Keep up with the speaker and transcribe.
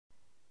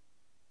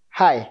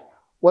Hi,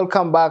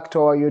 welcome back to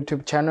our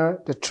YouTube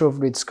channel, The Truth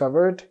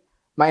Discovered.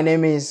 My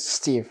name is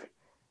Steve.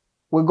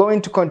 We're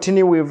going to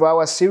continue with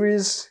our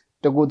series,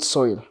 The Good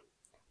Soil.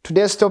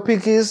 Today's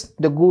topic is,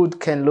 the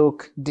good can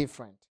look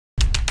different.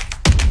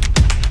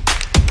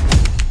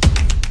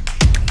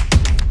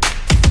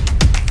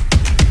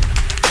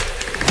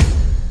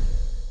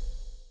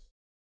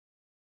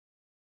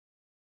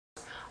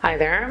 Hi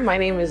there, my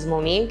name is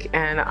Monique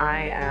and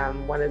I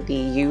am one of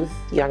the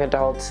young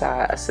adult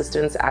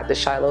assistants at the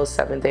Shiloh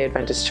Seventh-day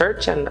Adventist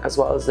Church and as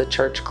well as the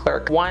church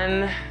clerk.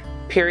 One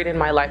period in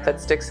my life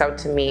that sticks out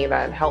to me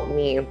that helped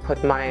me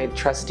put my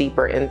trust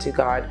deeper into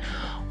God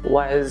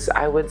was,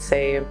 I would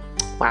say,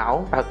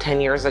 wow, about 10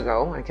 years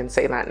ago, I can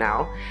say that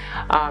now.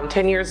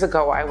 10 years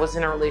ago, I was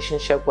in a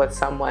relationship with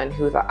someone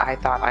who I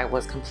thought I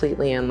was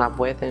completely in love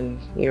with,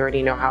 and you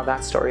already know how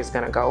that story is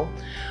gonna go.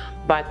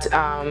 But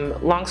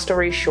long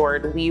story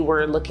short, we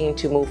were looking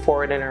to move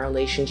forward in our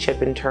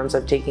relationship in terms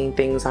of taking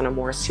things on a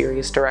more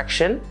serious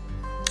direction.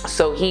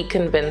 So he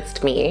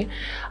convinced me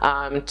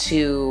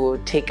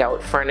to take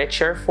out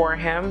furniture for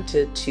him,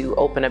 to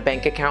open a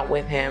bank account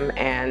with him,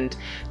 and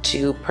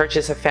to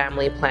purchase a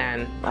family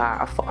plan,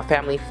 a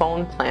family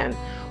phone plan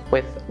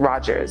with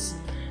Rogers.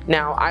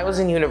 Now, I was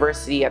in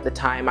university at the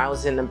time. I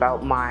was in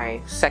about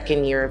my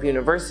second year of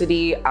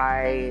university.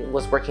 I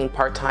was working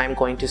part-time,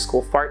 going to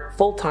school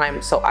full-time,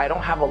 so I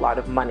don't have a lot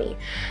of money.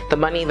 The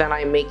money that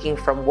I'm making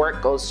from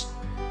work goes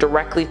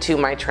directly to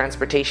my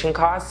transportation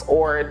costs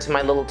or to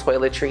my little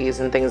toiletries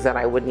and things that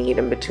I would need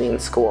in between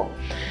school.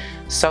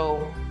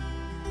 So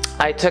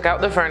I took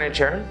out the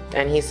furniture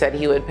and he said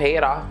he would pay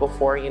it off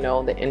before,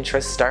 the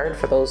interest started.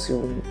 For those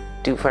who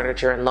do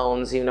furniture and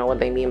loans, you know what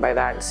they mean by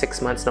that,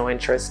 6 months, no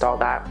interest, all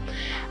that.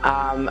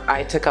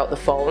 I took out the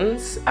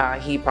phones.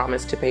 He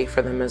promised to pay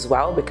for them as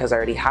well because I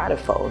already had a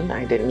phone.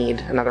 I didn't need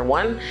another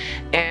one.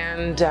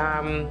 And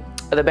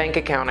the bank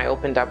account, I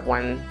opened up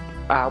one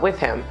with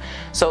him.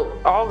 So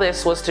all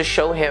this was to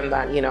show him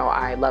that,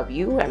 I love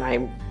you and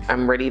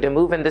I'm ready to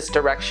move in this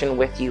direction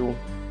with you,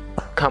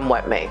 come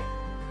what may.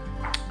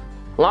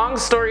 Long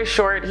story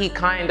short, he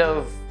kind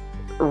of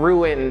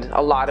ruined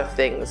a lot of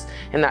things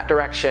in that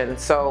direction.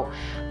 So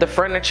the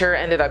furniture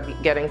ended up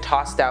getting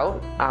tossed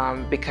out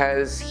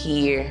because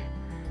he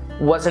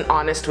wasn't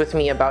honest with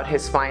me about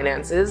his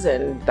finances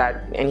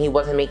and he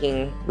wasn't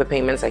making the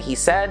payments that he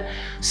said.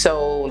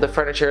 So the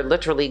furniture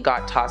literally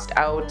got tossed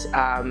out.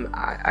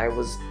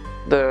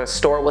 The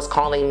store was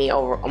calling me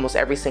over almost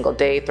every single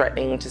day,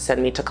 threatening to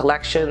send me to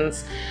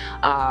collections.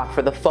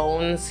 For the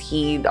phones,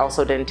 he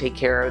also didn't take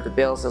care of the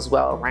bills as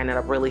well. Ran it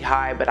up really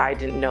high, but I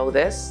didn't know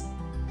this.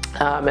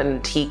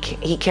 And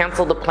he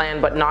canceled the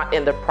plan, but not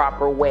in the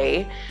proper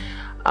way.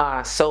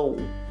 So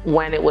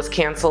when it was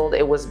canceled,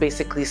 it was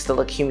basically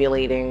still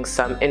accumulating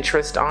some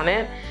interest on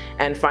it.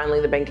 And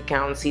finally, the bank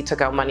accounts, he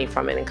took out money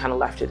from it and kind of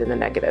left it in the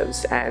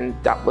negatives. And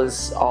that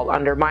was all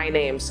under my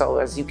name. So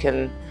as you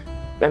can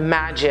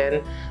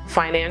imagine,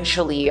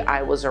 financially,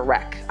 I was a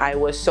wreck. I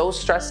was so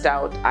stressed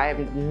out.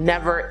 I've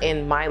never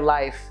in my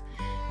life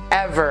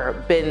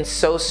ever been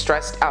so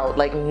stressed out,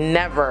 like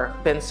never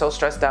been so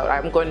stressed out.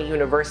 I'm going to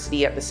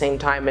university at the same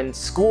time, and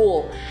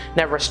school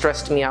never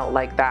stressed me out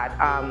like that.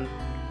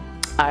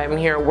 I'm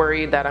here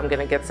worried that I'm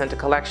gonna get sent to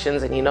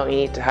collections, and you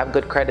need to have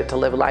good credit to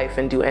live life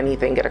and do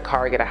anything, get a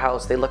car, get a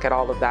house. They look at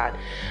all of that.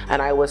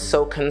 And I was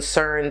so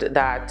concerned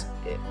that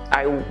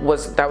that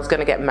was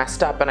gonna get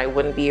messed up and I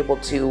wouldn't be able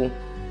to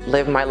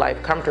live my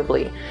life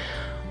comfortably.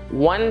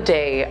 One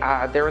day,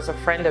 there was a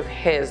friend of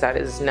his that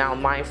is now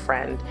my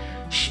friend.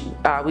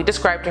 We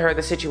described to her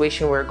the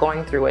situation we were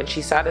going through, and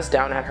she sat us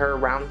down at her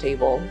round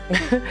table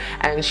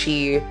and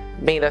she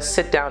made us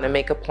sit down and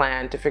make a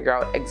plan to figure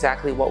out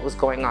exactly what was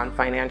going on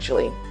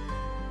financially.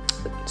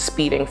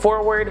 Speeding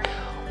forward,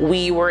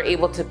 we were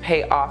able to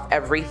pay off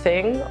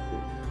everything.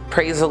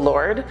 Praise the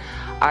Lord.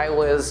 I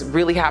was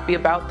really happy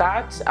about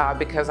that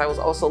because I was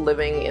also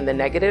living in the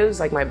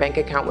negatives. Like my bank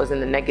account was in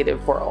the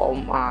negative for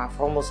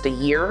almost a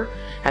year,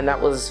 and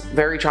that was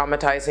very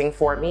traumatizing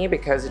for me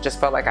because it just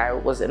felt like I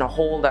was in a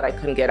hole that I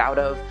couldn't get out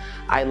of.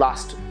 I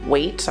lost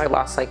weight. I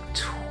lost like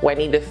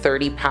 20 to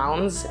 30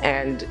 pounds,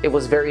 and it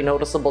was very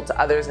noticeable to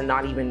others and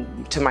not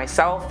even to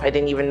myself. I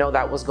didn't even know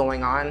that was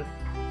going on.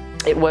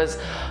 It was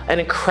an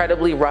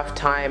incredibly rough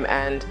time,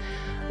 and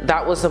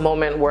that was the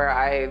moment where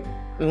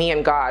me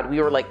and God,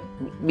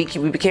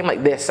 we became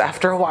like this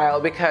after a while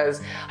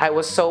because I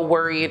was so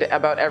worried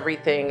about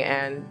everything,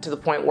 and to the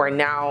point where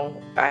now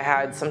I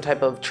had some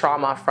type of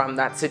trauma from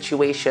that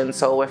situation.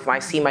 So if I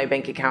see my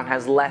bank account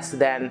has less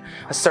than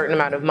a certain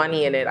amount of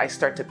money in it, I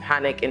start to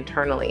panic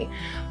internally.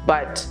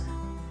 But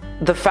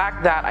the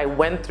fact that I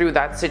went through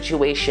that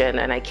situation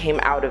and I came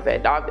out of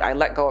it, I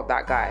let go of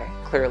that guy,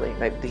 clearly.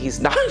 Like, he's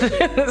not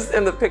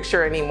in the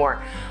picture anymore.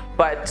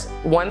 But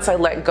once I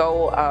let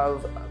go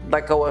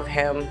of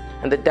him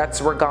and the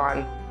debts were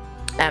gone,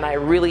 and I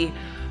really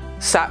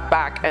sat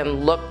back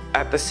and looked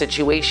at the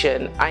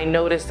situation, I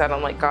noticed that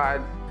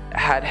God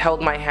had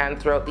held my hand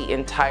throughout the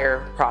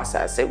entire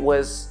process. It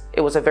was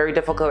It was a very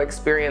difficult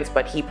experience,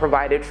 but he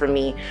provided for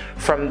me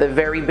from the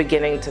very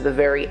beginning to the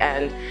very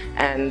end.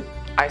 And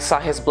I saw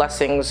his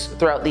blessings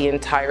throughout the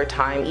entire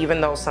time,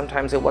 even though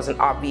sometimes it wasn't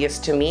obvious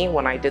to me.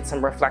 When I did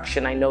some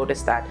reflection, I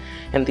noticed that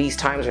in these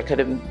times it could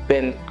have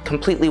been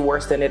completely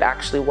worse than it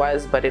actually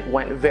was, but it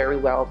went very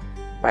well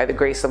by the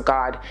grace of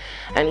God.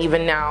 And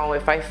even now,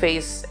 if I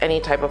face any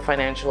type of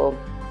financial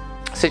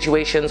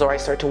situations or I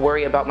start to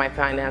worry about my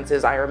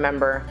finances, I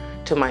remember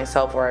to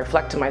myself, or I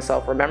reflect to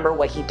myself, remember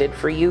what he did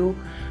for you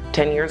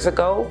 10 years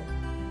ago?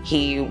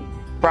 He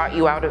brought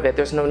you out of it.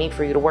 There's no need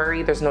for you to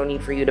worry. There's no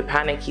need for you to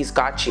panic. He's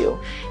got you.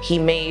 He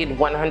made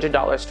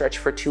 $100 stretch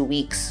for 2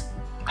 weeks.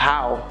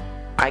 How?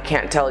 I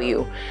can't tell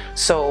you.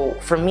 So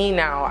for me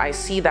now, I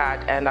see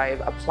that and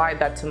I've applied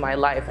that to my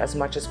life as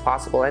much as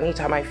possible.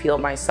 Anytime I feel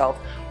myself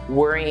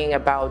worrying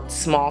about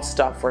small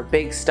stuff or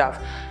big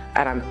stuff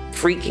and I'm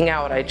freaking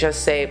out, I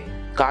just say,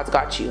 God's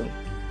got you.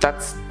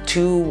 That's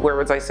 2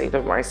 words I say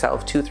to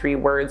myself, 2, 3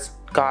 words.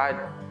 God,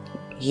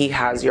 he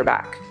has your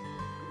back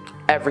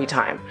every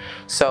time.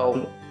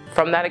 So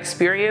from that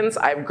experience,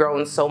 I've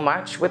grown so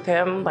much with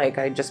him. Like,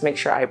 I just make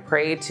sure I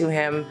pray to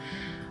him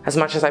as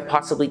much as I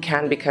possibly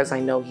can, because I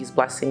know he's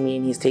blessing me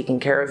and he's taking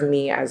care of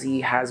me as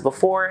he has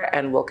before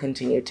and will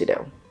continue to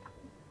do.